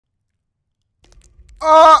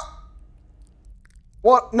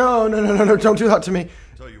What? No, no, no, no, no, don't do that to me.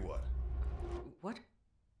 Tell you what. What?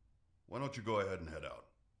 Why don't you go ahead and head out?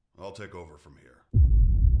 I'll take over from here.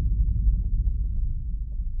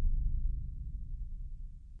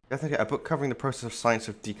 A book covering the process of science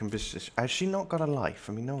of decomposition. Has she not got a life?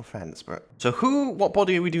 I mean, no offense, but... So what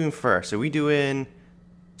body are we doing first? Are we doing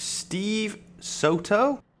Steve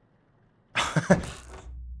Soto?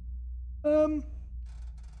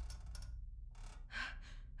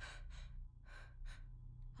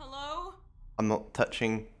 Hello? I'm not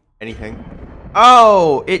touching anything.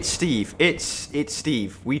 Oh, it's Steve. It's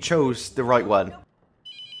Steve. We chose the right one.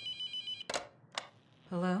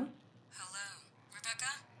 Hello? Hello,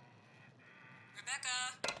 Rebecca? Rebecca?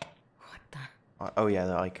 What the? Oh yeah,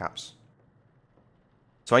 the eye caps.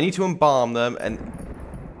 So I need to embalm them and...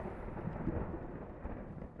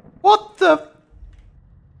 What the...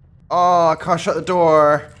 Oh, I can't shut the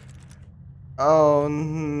door. Oh,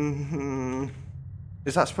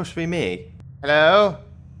 is that supposed to be me? Hello?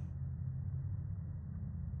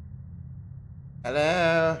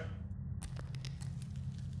 Hello?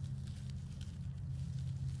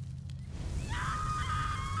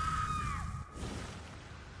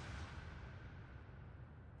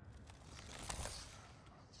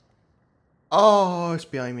 Oh, it's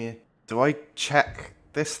behind me. Do I check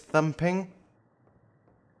this thumping?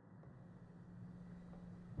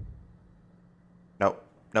 Nope.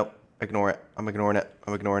 Nope. Ignore it. I'm ignoring it.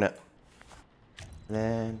 I'm ignoring it. And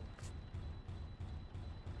then...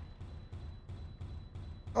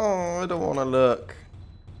 Oh, I don't want to look.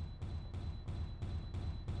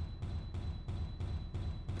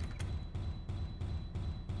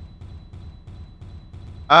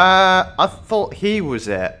 I thought he was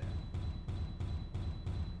it.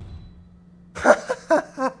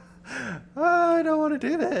 I don't want to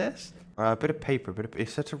do this. A bit of paper. It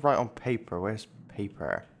said to write on paper. Where's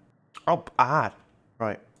paper? Oh,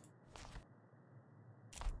 right.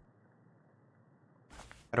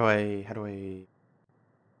 How do I...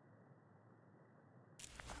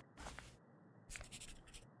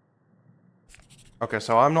 Okay,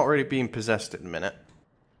 so I'm not really being possessed at the minute.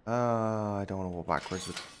 I don't want to walk backwards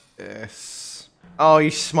with this. Oh,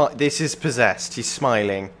 this is possessed. He's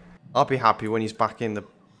smiling. I'll be happy when he's back in the...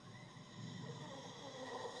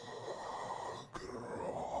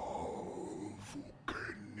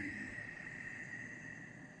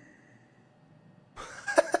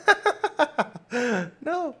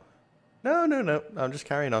 No. No, no, no. I'm just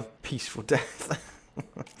carrying on. Peaceful death.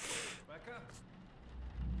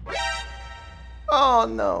 Oh,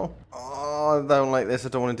 no. Oh, I don't like this. I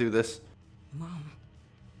don't want to do this. Mom.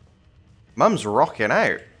 Mum's rocking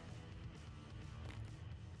out.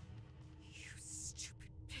 You stupid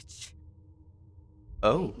bitch.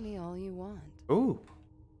 Oh. Hate me all you want. Ooh.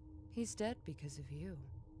 He's dead because of you.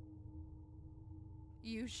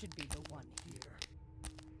 You should be the one here.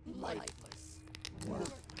 Lifeless.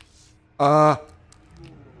 I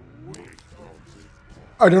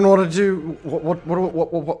don't know what to do. What?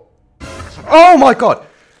 Oh my god!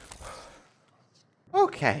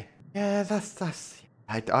 Okay. Yeah, that's...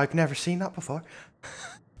 I've never seen that before.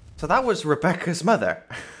 So that was Rebecca's mother.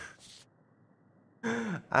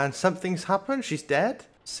 And something's happened? She's dead?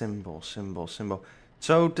 Symbol.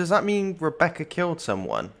 So does that mean Rebecca killed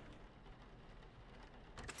someone?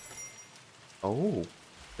 Oh.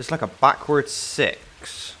 It's like a backward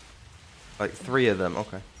 6. Like 3 of them,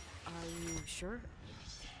 okay. Are you sure?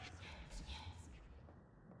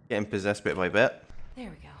 Getting possessed bit by bit. There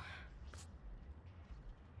we go.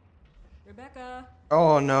 Rebecca?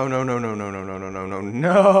 Oh, no. Why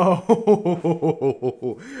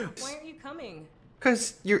aren't you coming?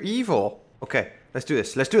 Because you're evil. Okay, let's do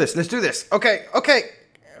this. Okay.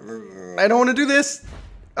 I don't want to do this.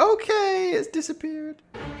 Okay, it's disappeared.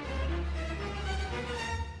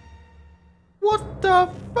 What the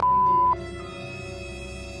f***?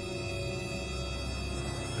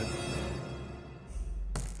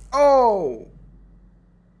 Oh!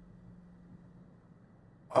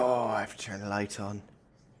 Oh, I have to turn the light on.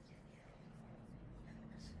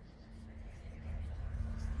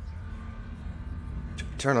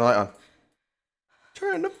 Turn the light on.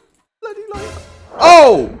 Turn the bloody light on.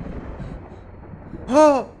 Oh!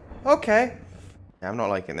 Oh, okay. Yeah, I'm not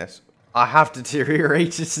liking this. I have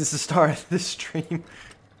deteriorated since the start of this stream.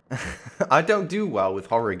 I don't do well with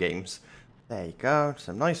horror games. There you go.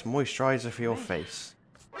 Some nice moisturizer for your face.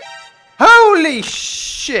 Holy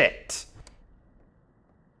shit!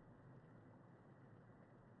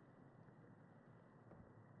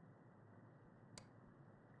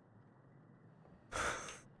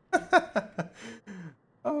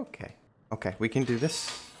 Okay, we can do this.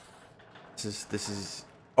 This is...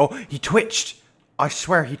 Oh, he twitched! I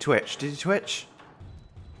swear he twitched. Did he twitch?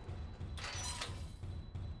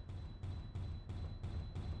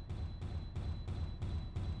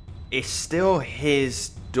 It's still his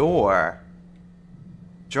door.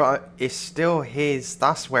 It's still his...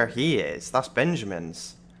 That's where he is. That's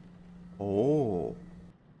Benjamin's. Oh.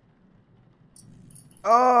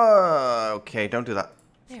 Oh, okay, don't do that.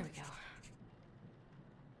 There we go.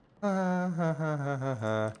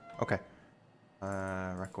 Okay.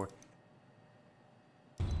 Record.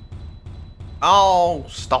 Oh,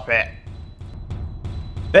 stop it.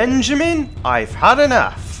 Benjamin, I've had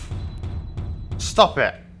enough. Stop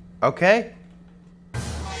it. Okay?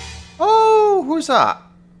 Oh, who's that?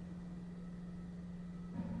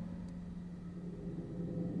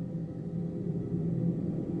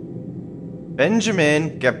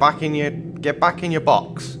 Benjamin, get back in your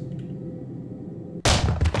box.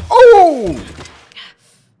 Oh!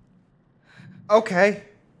 Okay.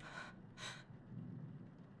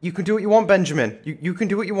 You can do what you want, Benjamin. You can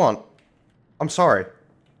do what you want. I'm sorry.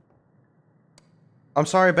 I'm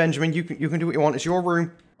sorry, Benjamin. You can do what you want. It's your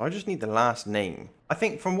room. I just need the last name. I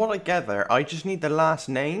think from what I gather, I just need the last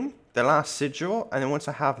name, the last sigil, and then once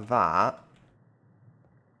I have that,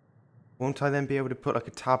 won't I then be able to put like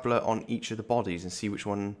a tablet on each of the bodies and see which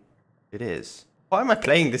one it is? Why am I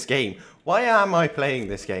playing this game? Why am I playing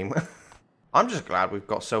this game? I'm just glad we've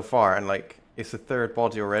got so far and like it's the third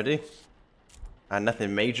body already. And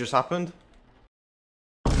nothing major's happened.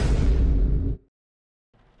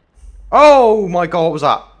 Oh my god, what was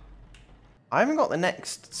that? I haven't got the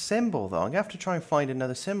next symbol though. I'm gonna have to try and find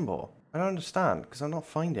another symbol. I don't understand because I'm not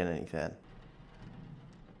finding anything.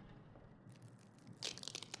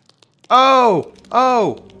 Oh!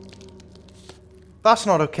 Oh! That's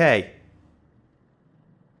not okay.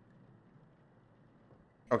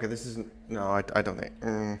 Okay, this isn't... No, I don't think...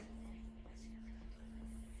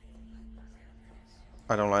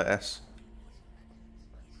 I don't like this.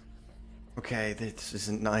 Okay, this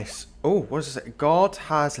isn't nice. Oh, what is it? God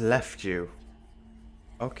has left you.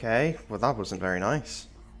 Okay, well that wasn't very nice.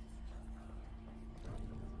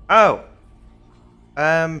 Oh!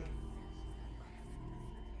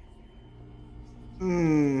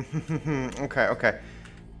 Okay, okay.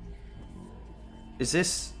 Is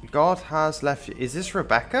this... God has left you. Is this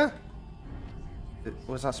Rebecca?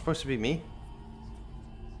 Was that supposed to be me?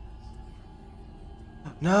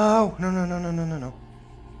 No! No, no, no, no, no, no, no.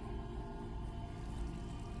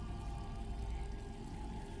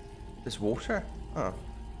 This water? Oh.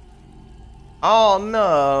 Oh,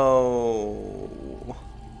 no!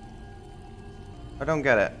 I don't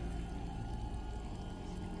get it.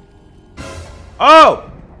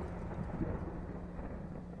 Oh!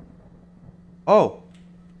 Oh.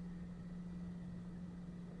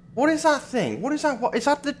 What is that thing? What is that? What is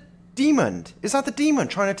that? The demon? Is that the demon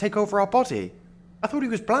trying to take over our body? I thought he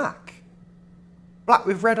was black. Black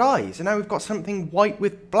with red eyes, and now we've got something white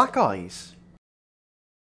with black eyes.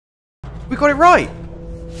 We got it right.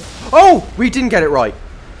 Oh, we didn't get it right.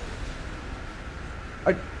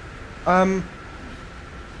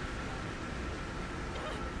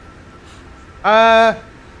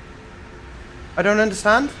 I don't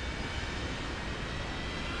understand.